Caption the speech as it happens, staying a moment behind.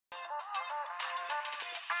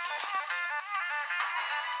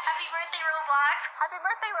Roblox! Happy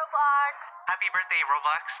birthday, Roblox! Happy birthday,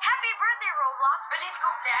 Roblox! Happy birthday, Roblox! Feliz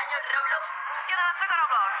cumpleaños, Roblox! Wszystkiego najlepszego,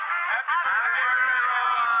 Roblox! Happy birthday,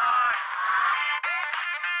 Roblox!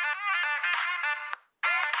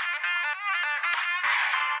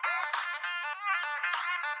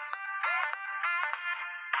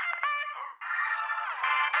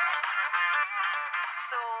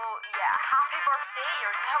 So, yeah, happy birthday,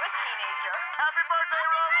 you're now a teenager. Happy birthday,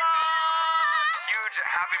 Roblox! Huge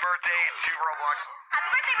happy birthday to Roblox.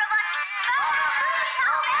 Happy birthday, Roblox!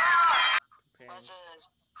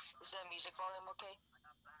 Is the music volume okay?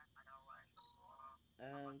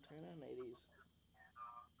 Turn on 80s.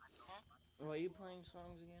 Huh? Why are you playing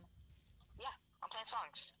songs again? Yeah, I'm playing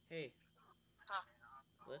songs. Hey. Huh?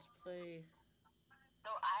 Let's play.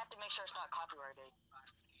 No, I have to make sure it's not copyrighted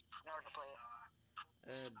in order to play it.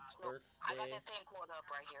 Birthday. I got that thing pulled up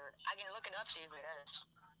right here. I can look it up, see if it is.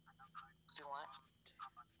 If you want.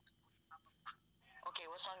 Okay,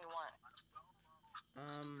 what song you want?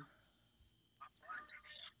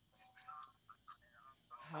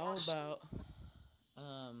 How about,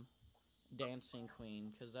 Dancing Queen,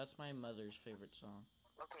 because that's my mother's favorite song.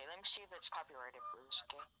 Okay, let me see if it's copyrighted, please,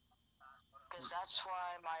 okay? Because that's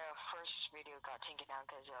why my first video got taken down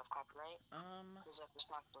because of copyright. Because of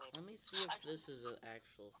responsibility. Let me see if this is an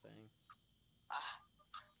actual thing.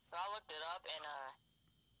 I looked it up and,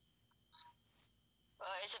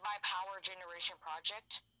 is it by Power Generation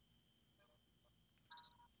Project?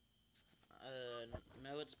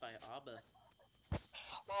 No, it's by ABBA.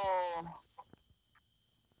 Oh.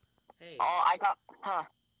 Hey. Oh, I got,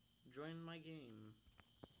 Join my game.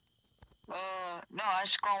 No, I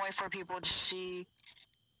just gonna wait for people to see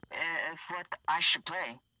if what I should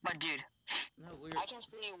play. But dude, No, I can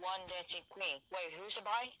see one Dancing Queen. Wait, who's it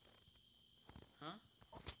by? Huh?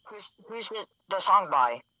 Who's the song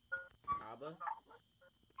by? ABBA?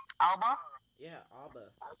 Alba? Yeah,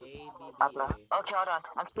 ABBA. Okay, ABBA. hold on.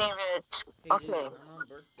 I'm seeing it. Hey, Okay. dude, I'm on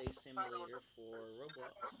Birthday Simulator for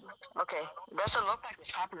Roblox. Okay. Doesn't look like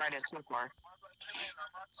it's copyrighted so far.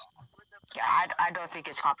 Yeah, I don't think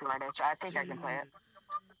it's copyrighted, so I think I can play it.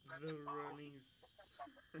 The running.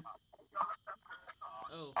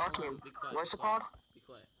 Oh, okay. Be quiet. What's Be it quiet. called? Be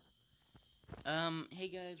quiet. Hey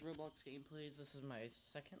guys, Roblox Gameplays. This is my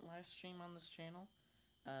second live stream on this channel.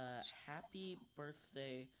 Happy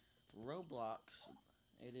birthday, Roblox.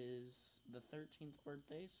 It is the 13th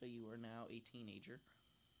birthday, so you are now a teenager.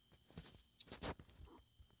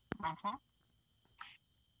 Mm-hmm.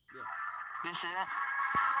 Yeah. You see it?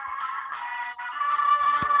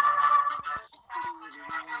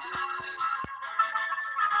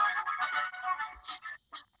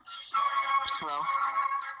 Hello?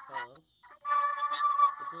 Hello?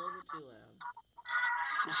 It's a little bit too loud.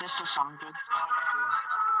 Is this the song, dude?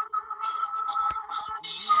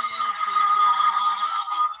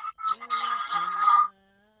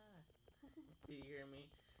 Do you hear me?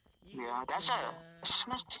 Yeah, that's it.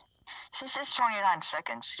 This is 29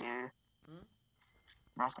 seconds, dude.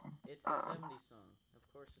 Nothing. It's a 70 song. Of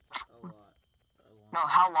course, it's a lot. No,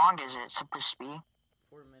 how long is it supposed to be?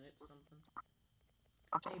 4 minutes, something.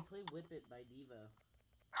 Okay. Hey, play Whip It by Devo.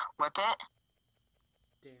 Whip It?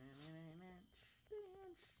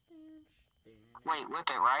 Wait, Whip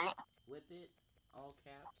It, right? Whip It, all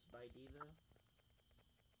caps, by Devo.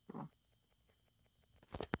 Alright.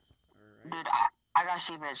 Dude, I gotta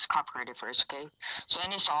see if it's copyrighted first, okay? So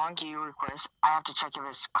any song you request, I have to check if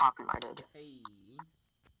it's copyrighted. Hey.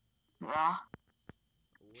 Yeah?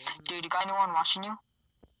 Dude, you got anyone watching you?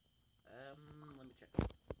 Let me check.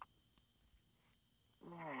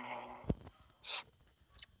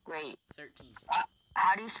 Wait. 13.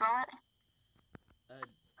 How do you spell it?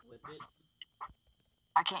 Whip It.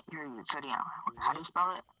 I can't hear you cutting out. How do you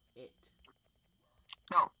spell it? It.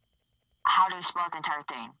 No. How do you spell the entire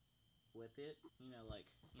thing? Whip It.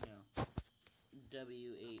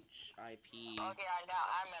 W-H-I-P. Okay, I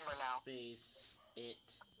remember now. Space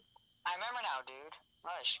it. I remember now, dude.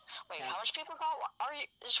 Hush. Wait, Cat. how much people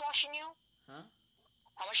is watching you? Huh?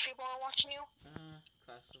 How much people are watching you?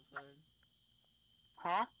 Classified.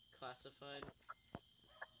 Huh? Classified.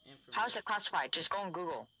 Information. How is it classified? Just go on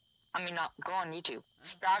Google. I mean, go on YouTube.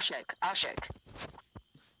 I'll check.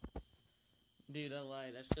 Dude, I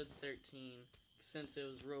lied. I said 13 since it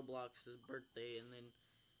was Roblox's birthday, and then,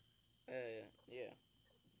 yeah.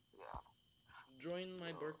 Join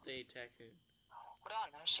my birthday tycoon. Hold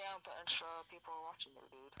on, I'm seeing how much people are watching you,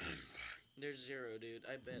 dude. There's 0, dude.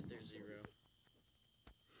 I bet there's 0.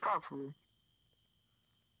 Probably.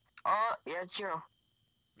 Oh, yeah, it's 0.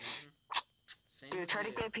 Same Dude, try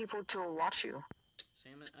to get people to watch you.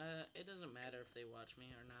 It doesn't matter if they watch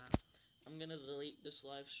me or not. I'm gonna delete this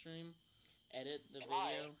live stream, edit the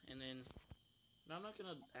video and then. No, I'm not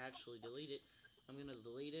gonna actually delete it. I'm gonna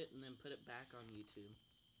delete it and then put it back on YouTube.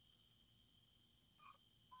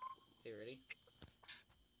 Okay, ready?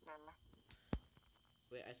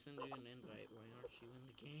 Wait, I send you an invite. Why aren't you in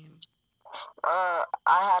the game? I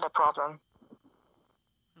had a problem.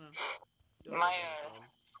 My,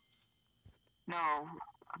 no.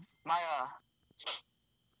 My,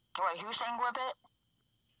 wait, who's saying whip it?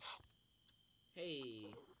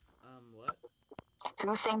 Hey, what?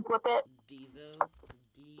 Who's saying whip it? Devo?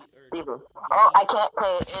 Devo. Oh, I can't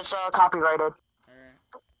play it. It's, copyrighted. Alright.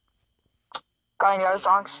 Got any other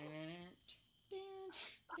songs?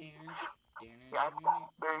 Yeah,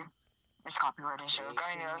 it's copyrighted, so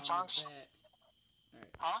got any other songs? Alright.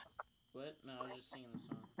 Huh? What? No, I was just singing the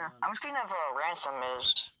song. No, I'm just thinking of Ransom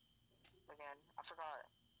is. Again, I forgot.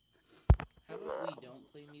 How about we don't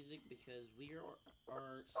play music because we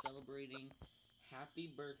are celebrating Happy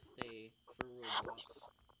Birthday for Roblox.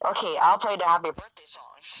 Okay, I'll play the Happy Birthday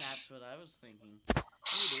song. That's what I was thinking.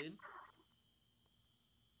 Hey, dude.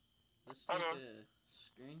 Let's take a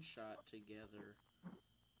screenshot together.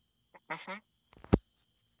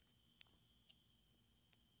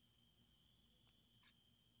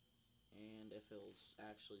 And if it'll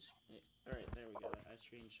actually... Alright, there we go. I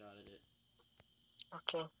screenshotted it.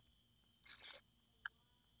 Okay.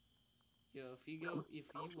 Yo, if you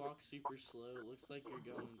walk super slow, it looks like you're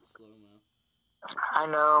going in slow-mo. I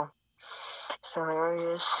know. It's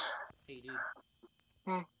hilarious. Hey, dude.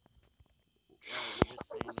 You're just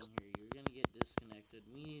standing here. You're gonna get disconnected.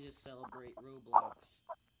 We need to celebrate Roblox.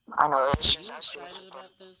 I know. It's Are you excited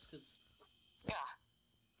about this? Cause yeah.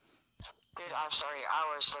 Dude, I'm sorry. I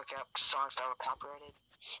always look up songs that were copyrighted.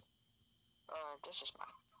 This is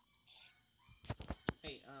mine.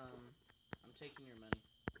 Hey, I'm taking your money.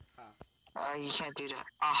 Ha. You can't do that.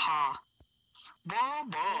 Aha. Oh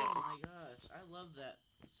my gosh, I love that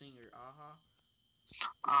singer. Aha.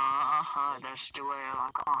 Like, that's the way I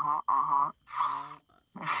like. No,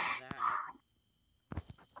 not that.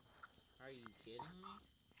 Are you kidding me?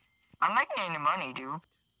 I'm not getting any money, dude.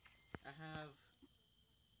 I have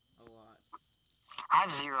a lot. I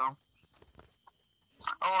have 0.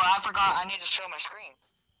 Oh, I forgot. I need to show my screen.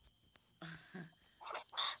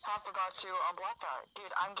 I forgot to unblock that.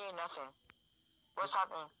 Dude, I'm getting nothing. What's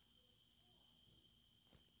happening?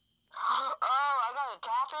 Oh, I gotta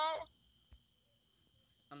tap it?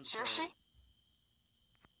 Seriously? Sorry.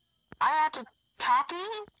 I have to tap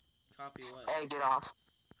it? Copy what? Hey, get off.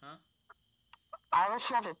 Huh? I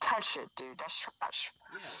literally have to touch it, dude. That's trash.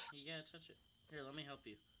 Yeah, you gotta touch it. Here, let me help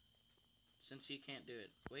you. Since you can't do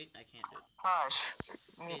it. Wait, I can't do it. Hush.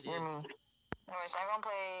 Hey, dude. Anyways, I'm gonna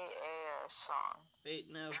play a song. Wait,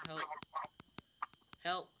 no, help.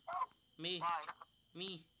 Help. Me. Why?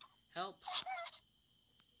 Me. Help.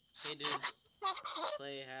 Hey, dude.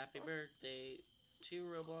 Play Happy Birthday to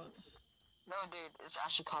Roblox. No, dude, it's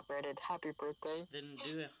actually copyrighted. Happy birthday. Then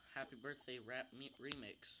do a Happy Birthday rap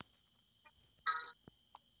remix.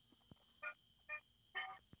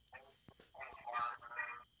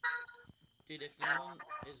 Dude, if no one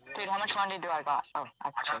is watching... Dude, how much money do I got? Oh,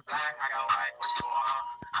 I can check.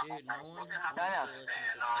 Dude, no one wants to listen to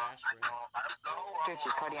trash rap. Dude,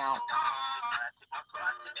 you're cutting out.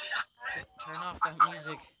 Turn off that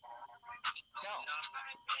music. No.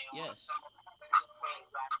 Yes.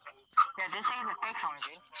 Yeah, this ain't the fake song,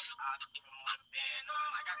 dude.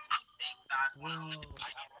 Whoa.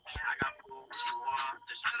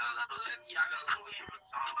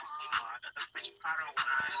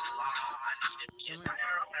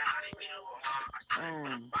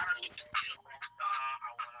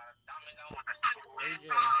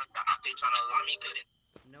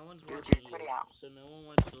 No one's watching you, so no one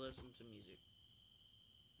wants to listen to music.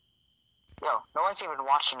 Yo, no one's even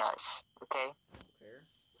watching us, okay?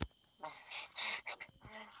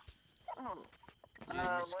 Dude,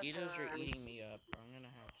 mosquitoes are eating me up. I'm gonna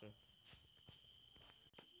have to...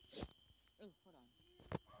 Hold on.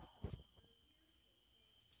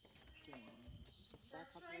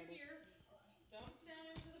 Starts right here, dumps down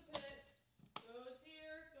into the pit, goes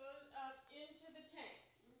here, goes up into the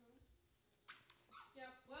tanks. Yeah,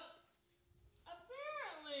 well,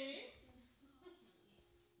 apparently...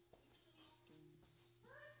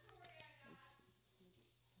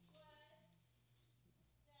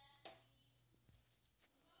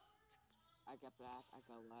 I got black, I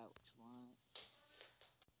got white, which one?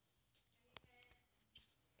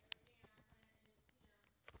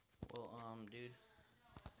 Well, dude.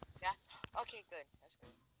 Yeah? Okay, good. That's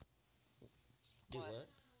good. Do what?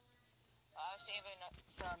 I was saving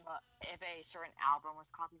some, if a certain album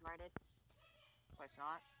was copyrighted. But it's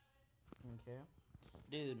not. Okay.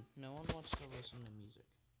 Dude, no one wants to listen to music.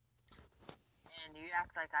 And you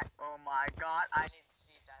act like oh my god, I didn't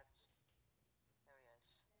see that. There he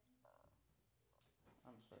is.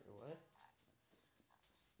 I'm sorry, what?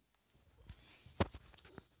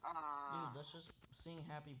 Dude, let's just sing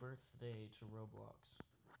happy birthday to Roblox.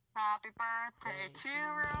 Happy birthday to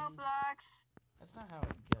Roblox. That's not how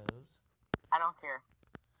it goes. I don't care.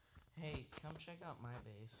 Hey, come check out my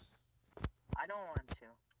base. I don't want to.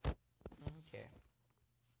 Okay.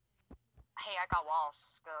 Hey, I got walls.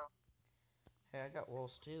 Let's go. Hey, I got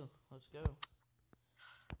walls too. Let's go.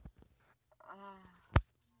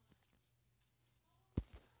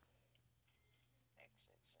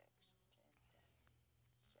 Six,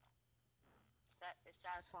 10. Is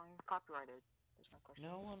that song copyrighted? That's my question.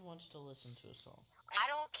 No one wants to listen to a song. I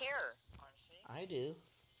don't care, honestly. I do.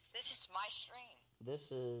 This is my stream.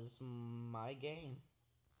 This is my game.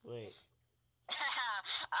 Wait.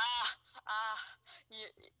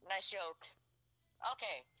 Nice joke.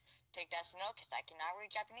 Okay, take that as a note, because I cannot read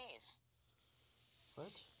Japanese.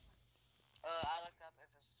 What? I looked up if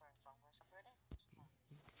there's a certain song was separated.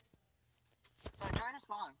 So join us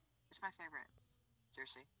long. It's my favorite.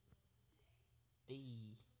 Seriously.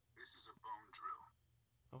 Hey. This is a bone drill.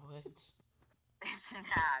 What? It's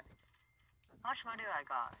mad. How much money do I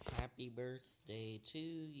got? Happy birthday to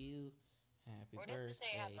you. Happy Where does it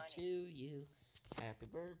say I have birthday money? to you. Happy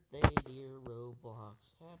birthday, dear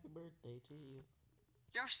Roblox. Happy birthday to you.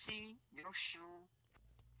 Your C, your shoe.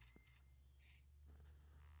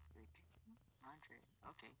 100.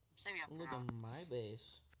 Okay, save me up Look now. at my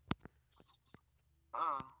base.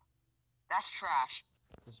 Oh, that's trash.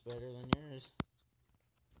 It's better than yours.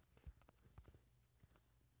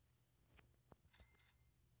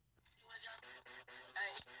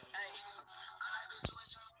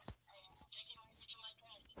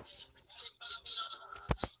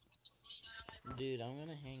 Dude, I'm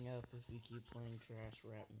gonna hang up if we keep playing trash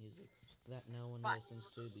rap music that no one listens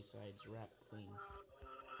to besides Rap Queen.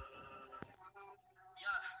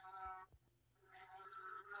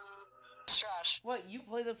 It's trash. What? You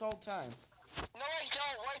play this all the time? No, I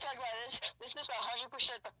don't. What are you talking about? This is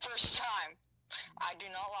 100% the first time. I do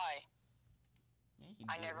not lie. Yeah, you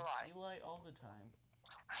I do. never lie. You lie all the time.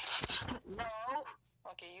 No.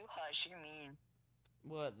 Okay, you hush. You're mean.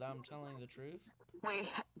 What? That I'm telling the truth?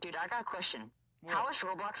 Wait, dude, I got a question. What? How is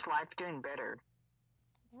Roblox Live doing better?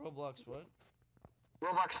 Roblox what?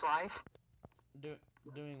 Roblox Live?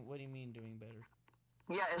 Doing, what do you mean doing better?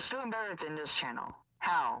 Yeah, it's doing better than this channel.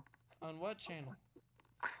 How? On what channel?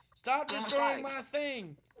 Stop Game destroying Live. my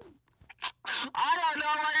thing! I don't know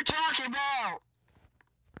what you're talking about!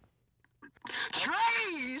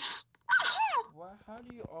 Trees! Why? How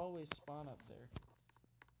do you always spawn up there?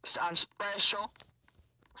 I'm special.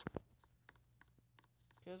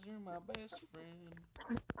 Cause you're my best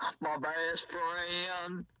friend. My best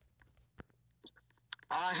friend.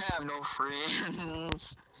 I have no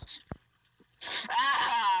friends.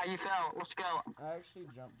 Ah, you fell. Let's go. I actually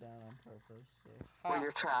jumped down on purpose. So. Well, Ha!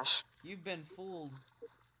 you're trash. You've been fooled.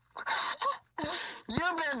 You've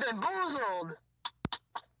been bamboozled.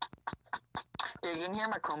 Dude, you can hear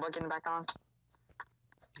my Chromebook getting back on?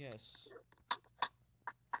 Yes.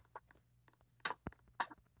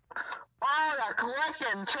 Oh, that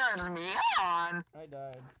clicking turns me on. I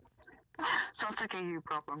died. Sounds like a you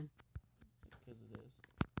problem. Because it is.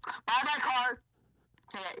 Buy my car.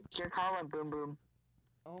 Hey, your car went boom boom.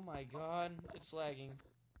 Oh my god, it's lagging.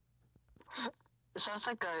 It sounds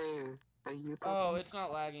like a you Oh, problem. it's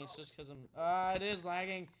not lagging, it's just because I'm... it is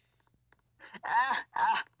lagging.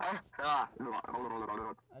 I shot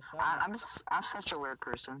I'm such a weird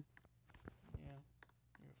person. Yeah.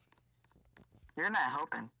 You're not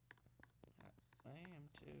helping. I am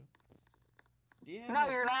too. Do you have No, my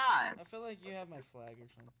you're not. I feel like you have my flag or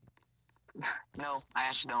something. No, I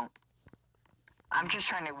actually don't. I'm just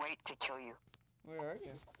trying to wait to kill you. Where are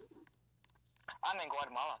you? I'm in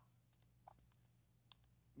Guatemala.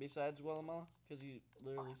 Besides Guatemala? Because you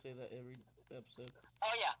literally say that every episode.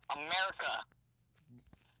 Oh yeah, America.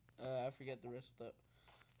 I forget the rest of that.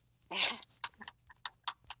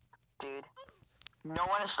 Dude, no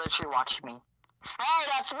one is literally watching me. Hey,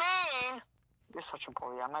 that's mean! You're such a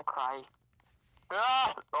bully, I might cry.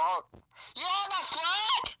 Oh, you have my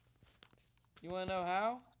flag? You want to know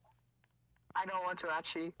how? I don't want to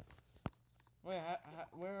actually. Wait,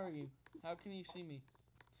 where are you? How can you see me?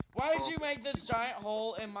 Why did you make this giant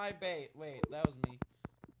hole in my bait? Wait, that was me.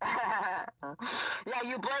 Yeah,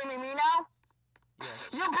 you blaming me now? Yes.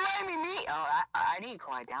 You blaming me? Oh, I need to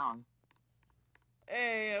quiet down.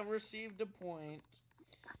 Hey, I received a point.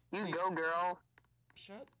 You go, girl.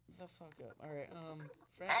 Shut the fuck up. Alright,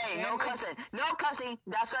 Hey, no family- cussing. No cussing.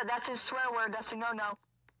 That's a swear word. That's a no-no.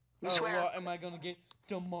 You swear. Well, am I gonna get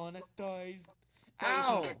demonetized? Hey, you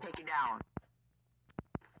Ow! can get taken down.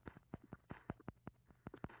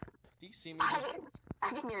 Do you see me? Just... I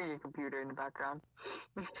can hear your computer in the background.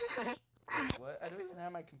 What? I don't even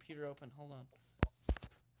have my computer open. Hold on.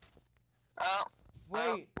 Oh.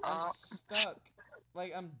 Wait, I'm oh. stuck.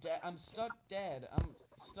 Like, I'm dead. I'm stuck dead. I'm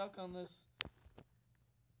stuck on this.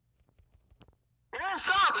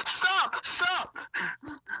 Stop!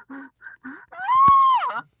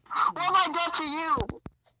 What have I done to you?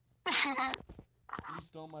 You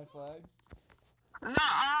stole my flag?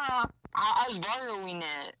 Nuh-uh. I was borrowing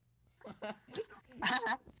it.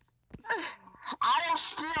 I don't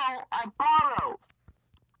steal, I borrow.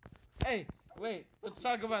 Hey, wait. Let's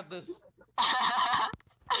talk about this.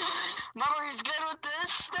 Memory's good with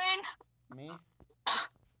this thing? Me?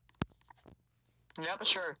 Yep,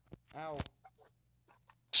 sure. Ow.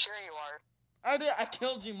 Sure you are. I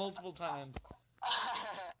killed you multiple times.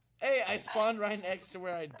 Hey, I spawned right next to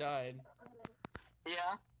where I died.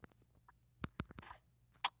 Yeah.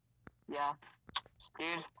 Yeah.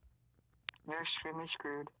 Dude, you're extremely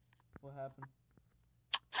screwed. What happened?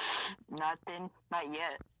 Nothing. Not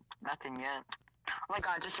yet. Nothing yet. Oh my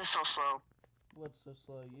god, this is so slow. What's so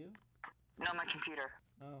slow? You? No, my computer.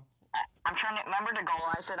 Oh. I'm trying to remember the goal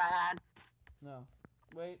I said I had. No.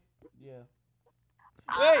 Wait. Yeah.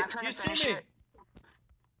 I'm Wait! trying You to see finish me! it.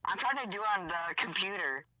 I'm trying to do it on the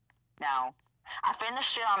computer now. I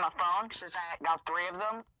finished it on the phone since I got 3 of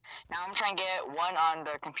them. Now I'm trying to get 1 on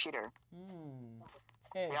the computer.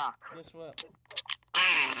 Hey, Yeah. guess what?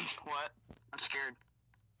 What? I'm scared.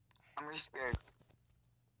 I'm really scared.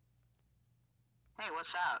 Hey,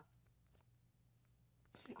 what's that?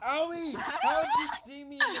 Owie! How'd you see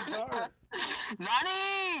me in the dark?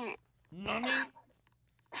 Nani! Nani?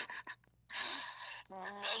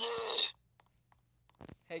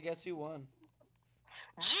 Hey, guess who won?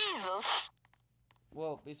 Jesus!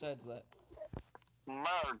 Well, besides that.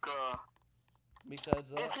 America.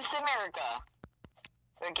 Besides that, This is America.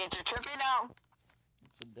 We get you tripping now.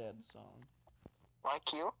 it's a dead song.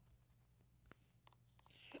 Like you?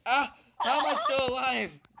 Ah! How am I still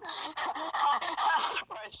alive? I'm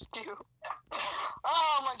surprised too.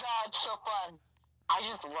 Oh my god, so fun. I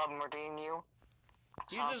just love murdering you.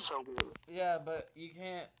 You Sounds just- so weird. Yeah, but you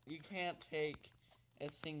can't take a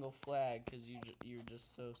single flag because you're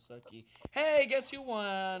just so sucky. Hey, guess who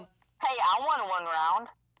won? Hey, I won 1 round.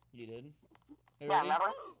 You did. Hey, Yeah, ready?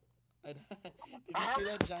 remember? Did you see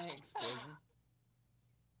that giant explosion?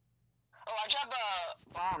 Oh, I dropped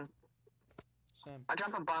a bomb. Sam. I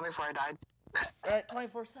dropped a bomb before I died. Alright,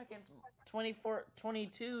 24 seconds.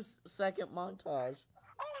 22-second montage.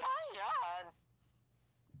 Oh my god.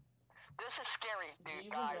 This is scary, Do you dude,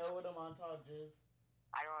 even guys. know what a montage is?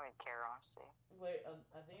 I don't even care, honestly. Wait,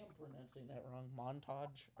 I think I'm pronouncing that wrong.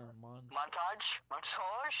 Montage or Montage?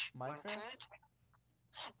 Montage? Minecraft? Montage?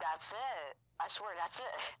 That's it. I swear, that's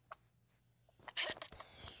it.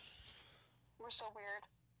 We're so weird.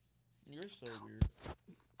 You're so weird.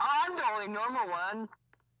 I'm the only normal one.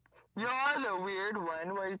 You're the weird one.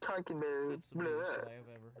 What are you talking about? That's the weirdest lie I've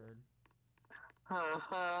ever heard. Ha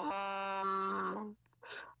ha ha.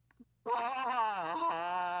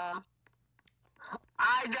 Wah.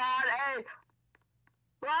 I got a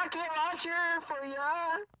rocket launcher for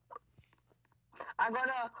ya. I'm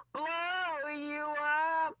gonna blow you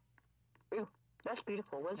up. Ooh, that's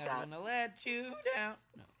beautiful. What's Never that? gonna let you down.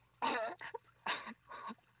 No.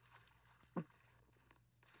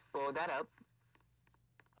 Blow that up.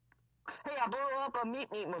 Hey, I blew up a meat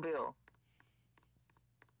mobile.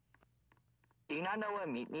 Do you not know what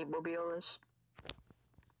meat mobile is?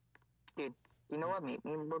 Dude, do you know what meat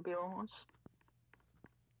mobile is?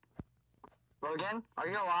 Logan, are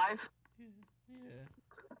you alive? Yeah.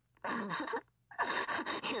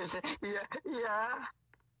 Yeah.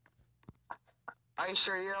 Are you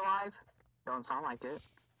sure you're alive? Don't sound like it.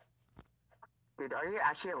 Dude, are you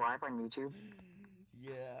actually alive on YouTube?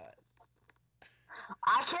 Yeah.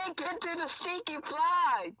 I can't get to the stinky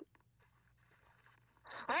flag!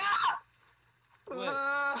 Ah! What?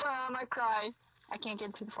 I cry. I can't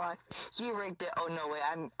get to the flag. You rigged it. Oh, no, wait,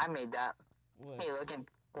 I made that. What? Hey, Logan,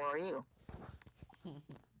 where are you?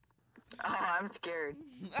 Oh, I'm scared.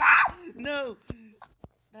 Ah! No!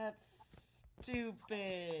 That's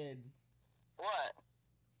stupid. What?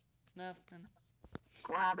 Nothing.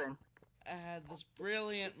 What happened? I had this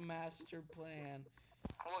brilliant master plan,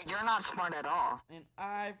 Well, you're not smart at all. and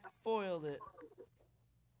I foiled it.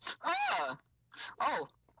 Ah! Oh.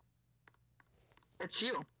 It's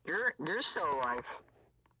you. You're still alive.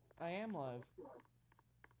 I am live.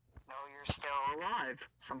 you're still alive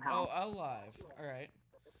somehow. Oh, alive. All right.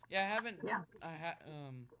 Yeah, I haven't. Yeah.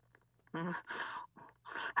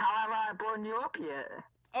 How have I blown you up yet?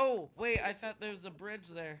 Oh, wait. I thought there was a bridge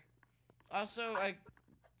there. Also,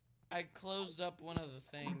 I closed up one of the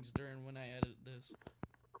things during when I edited this.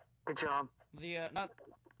 Good job. The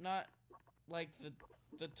not like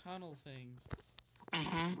the tunnel things.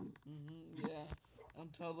 Yeah. I'm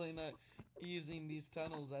totally not using these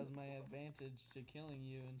tunnels as my advantage to killing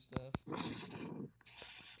you and stuff. What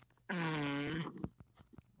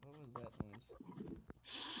was that noise?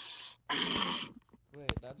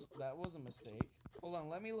 Wait, that was a mistake. Hold on,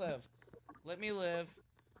 let me live. Let me live.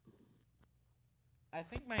 I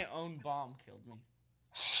think my own bomb killed me.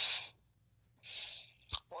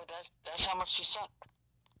 Well, that's how much you suck.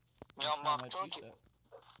 Your That's own how bomb much killed you you. suck.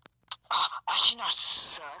 I do not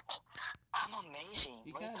suck. I'm amazing.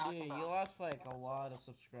 You What are can't do talking it. about? You lost like a lot of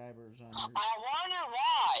subscribers on your. I wonder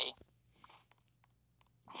why.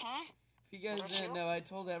 Hmm? If you guys didn't know, I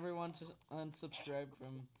told everyone to unsubscribe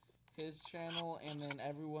from his channel, and then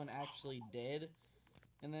everyone actually did.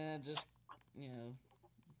 And then it just, you know.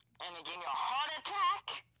 And it gave me a heart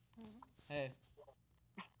attack. Hey.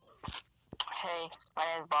 Hey, my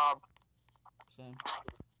name's Bob. So.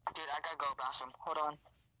 Dude, I gotta go, Blossom. Hold on.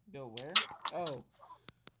 Go where? Oh.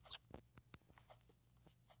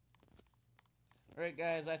 Alright,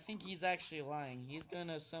 guys, I think he's actually lying. He's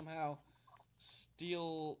gonna somehow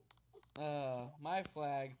steal my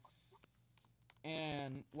flag,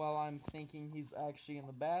 and while I'm thinking he's actually in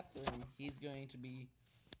the bathroom, he's going to be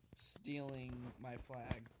stealing my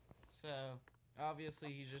flag. So,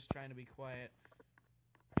 obviously, he's just trying to be quiet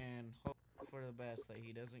and hope for the best that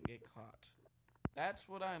he doesn't get caught. That's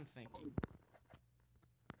what I'm thinking.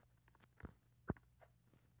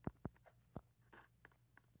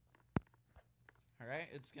 Alright,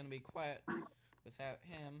 it's gonna be quiet without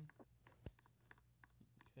him,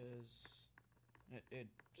 because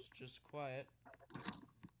it's just quiet.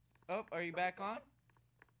 Oh, are you back on?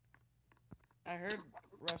 I heard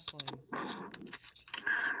rustling.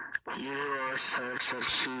 You are such a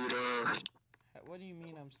cheater. What do you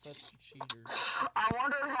mean I'm such a cheater? I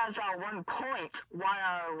wonder if has at one point why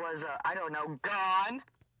I was, I don't know, gone.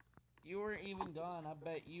 You weren't even gone. I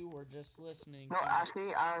bet you were just listening. No,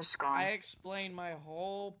 actually, I was gone. I explained my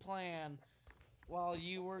whole plan while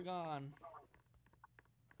you were gone.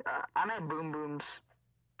 I made boom booms.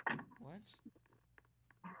 What?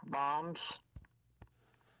 Bombs.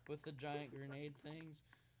 With the giant grenade things?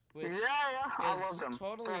 Yeah, Which I love is them.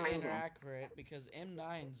 totally They're amazing. inaccurate because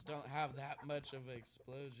M9s don't have that much of an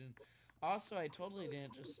explosion. Also, I totally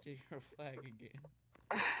didn't just steal your flag again.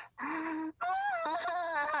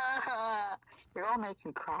 You're all making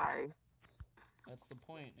me cry. That's the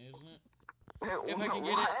point, isn't it? Wait, If I can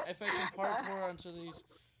get what? it, if I can parkour onto these,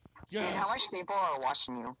 Dude, yes. how much people are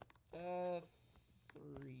watching you? 3.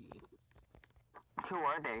 Who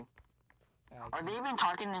are they? I Are they can- even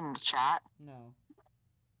talking in the chat? No.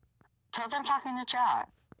 Tell them talk in the chat.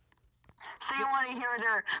 So you want to hear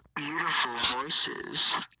their beautiful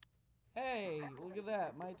voices. Hey, look at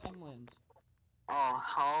that, my team wins. Oh,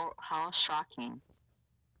 how shocking.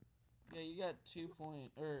 Yeah, you got 2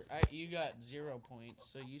 points, or you got 0 points,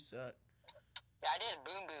 so you suck. Yeah, I did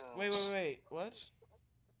boom boom. Wait, what?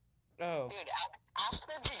 Oh. Dude, ask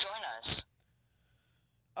them to join us.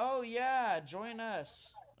 Oh yeah, join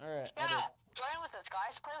us. Alright, Yeah, join with us,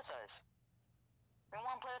 guys. Play with us. We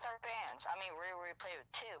want to play with our bands. I mean, we play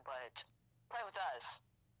with two, but play with us.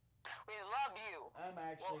 We love you. I'm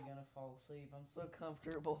actually gonna fall asleep. I'm so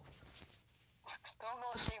comfortable. Don't go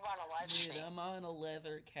to sleep on a live Dude, stream. I'm on a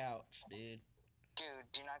leather couch, dude. Dude,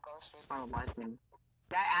 do not go to sleep on a live stream.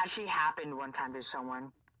 That actually happened one time to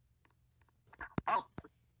someone. Oh,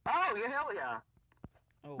 you hell yeah.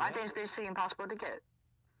 Oh, My what? thing's basically impossible to get.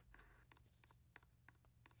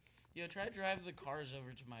 Yo, try to drive the cars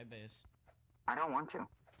over to my base. I don't want to.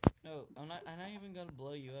 No, I'm not even gonna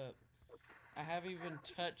blow you up. I haven't even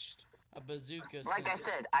touched a bazooka Like I since...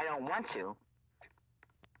 said, I don't want to.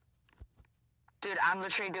 Dude, I'm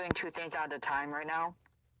literally doing 2 things at a time right now.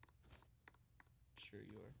 Sure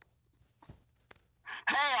you are.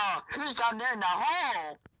 Hey, who's down there in the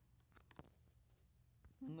hole?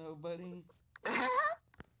 Nobody.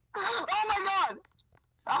 Oh my god!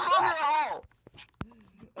 A hole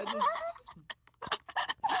in the hole!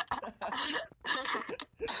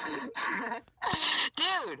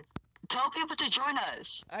 Dude, tell people to join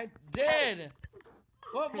us. I did!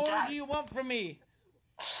 What Good more job. do you want from me?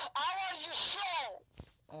 I want your soul!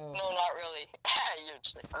 Oh. No, not really. You're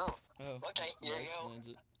just like, oh, Oh. okay, here that you go. explains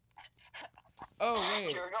it. Oh,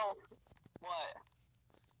 wait. Here we go. What?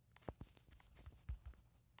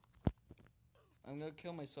 I'm gonna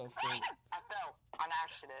kill myself. I fell on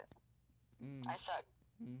accident. I suck.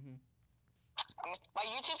 Mm-hmm. I mean, my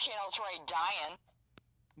YouTube channel's already dying.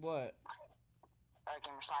 What?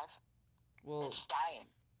 Gamer 5. Well, It's dying.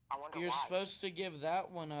 I wonder you're why. supposed to give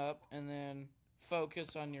that one up and then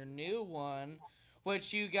focus on your new one,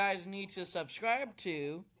 which you guys need to subscribe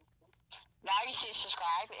to. Now you say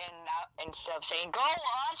subscribe, and now instead of saying go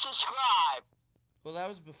unsubscribe. Well, that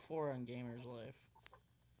was before on Gamer's Life.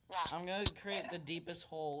 Yeah. I'm gonna create the deepest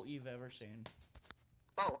hole you've ever seen.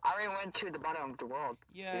 Oh, I already went to the bottom of the world.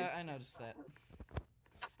 Yeah, I noticed that.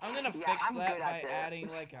 I'm gonna fix I'm that good by at that. adding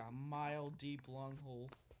like a mile deep long hole.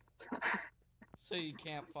 So you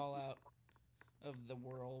can't fall out of the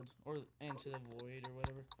world or into the void or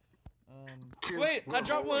whatever. Wait, I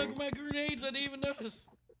dropped one of my grenades. I didn't even notice.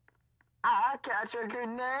 I'll catch a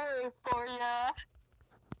grenade for ya.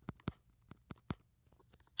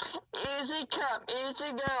 Easy come,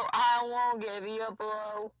 easy go. I won't give you a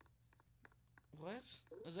blow. What?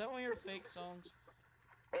 Is that one of your fake songs?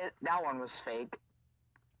 That one was fake.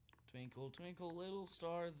 Twinkle, twinkle, little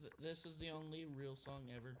star. This is the only real song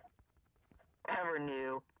ever. Ever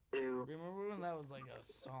knew. Ew. Remember when that was like a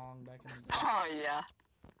song back in the day? Oh yeah.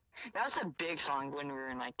 That was a big song when we were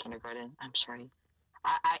in like kindergarten. I'm sorry.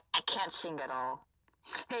 I can't sing at all.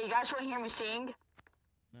 Hey, you guys want to hear me sing?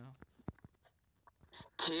 No.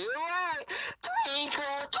 Tonight,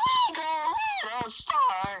 twinkle, twinkle, little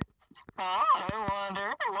star. I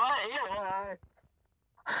wonder what you are.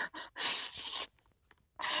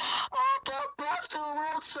 Up above the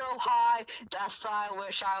world so high, that's I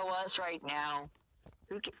wish I was right now.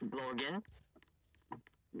 Logan?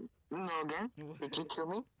 Logan? Did you kill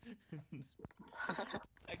me?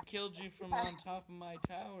 I killed you from on top of my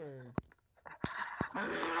tower.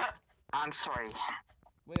 I'm sorry.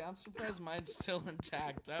 Wait, I'm surprised mine's still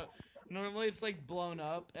intact. Normally it's like blown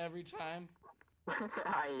up every time.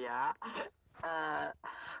 Yeah.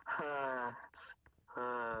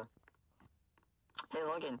 Hey,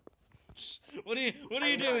 Logan. What are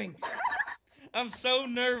you doing? I'm so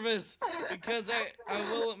nervous because I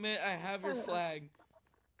will admit I have your flag.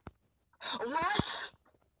 What?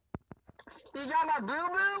 You got my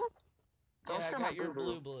boo-boo? Yeah, I got your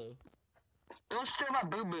blue. Don't steal my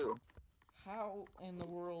boo-boo. How in the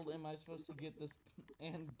world am I supposed to get this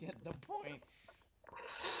and get the point?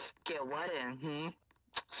 Get what in,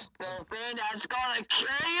 The thing that's gonna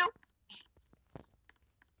kill you?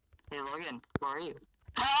 Hey, Logan, where are you?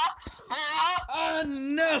 Oh,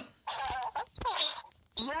 no!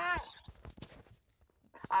 Yes!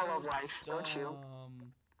 I love life, don't you?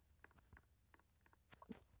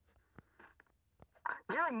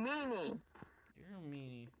 You're a meanie. You're a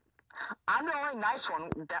meanie. I'm the only nice one,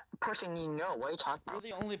 that person you know. What are you talking You're about?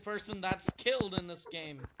 the only person that's killed in this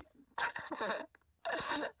game.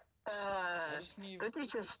 I just need... Don't you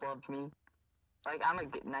just love me? Like, I'm a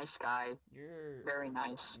nice guy. You're... Very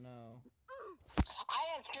nice. No. I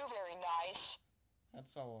am too very nice.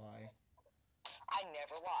 That's a lie. I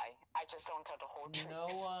never lie. I just don't tell the whole truth. No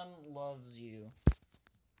one loves you.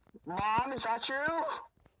 Mom, is that true?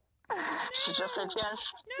 She just said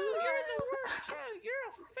yes. No, you're the worst. You're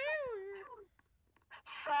a failure.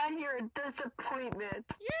 Son, you're a disappointment.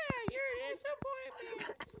 Yeah, you're a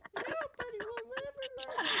disappointment. Nobody will ever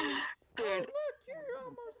love you. Dude. Oh, look, you're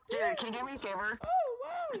almost dead. Dude, can you do me a favor? Oh,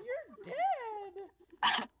 wow, you're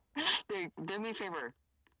dead. Dude, do me a favor.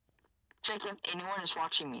 Check if anyone is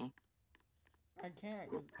watching me. I can't.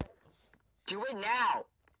 Do it now.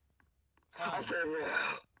 Fine. I said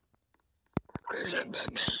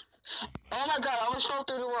oh my god, I almost fell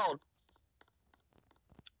through the world.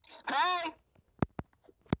 Hey!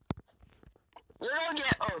 You're gonna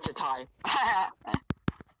get... Oh, it's a tie.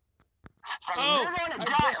 So Oh, you're gonna I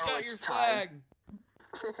die. just got your it's a tie.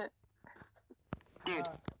 flag. Dude,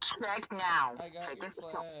 check now. I got check your this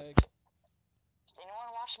out. flag. Does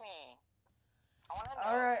anyone watch me? I wanna know.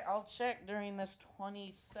 Alright, I'll check during this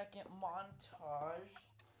 20-second montage.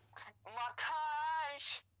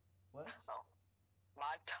 Montage! What? Oh.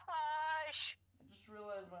 Montage! I just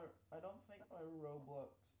realized I don't think my Roblox,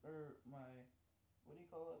 or my, what do you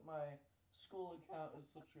call it? My school account is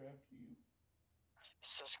subscribed to you.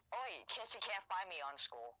 So, oh wait, Kissy can't find me on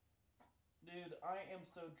school. Dude, I am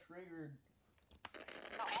so triggered.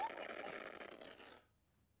 No,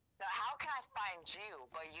 how can I find you,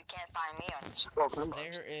 but you can't find me on school?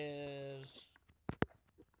 There is...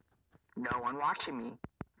 No one watching me.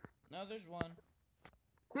 No, there's one.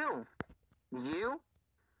 Who? You?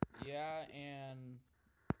 Yeah, and...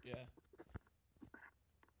 yeah.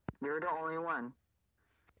 You're the only one.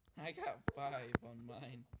 I got 5 on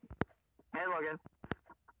mine. Hey, Logan.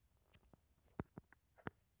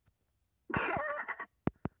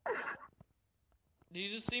 Did you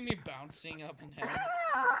just see me bouncing up and down?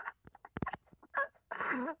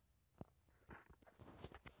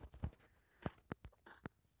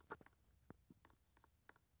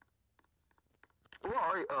 Where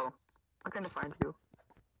are you? Oh, I'm gonna find you.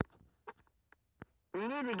 You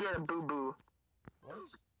need to get a boo-boo. What?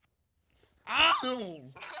 Ow!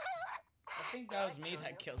 I think that was me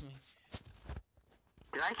that killed me.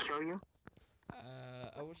 Did I kill you?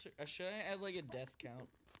 Should I add like a death count?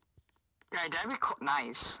 Yeah, that'd be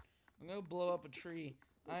nice. I'm gonna blow up a tree.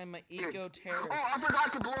 I'm an eco-terrorist. Oh, I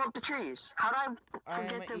forgot to blow up the trees. How did I I am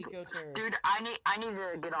forget an to... eco-terrorist. Dude, I need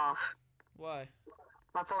to get off. Why?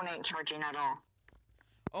 My phone ain't charging at all.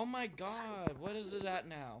 Oh my god, what is it at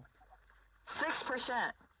now?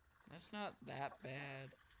 6%. That's not that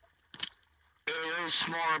bad. It is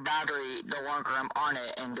more battery the longer I'm on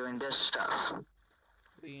it and doing this stuff.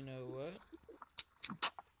 But you know what?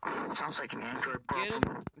 Sounds like an Android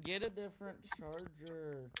problem. Get a different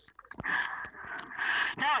charger.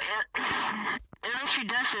 No, it actually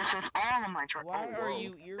does this with all of my chargers. Why are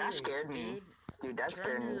you That irate, scared me. dude? Dude, that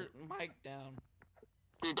scared Turn me. your mic down.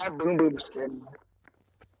 Dude, that boom boom scared me.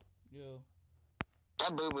 Yo.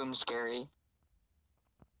 That boom boom's scary.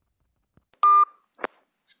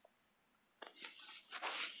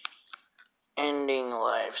 Ending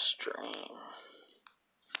live stream.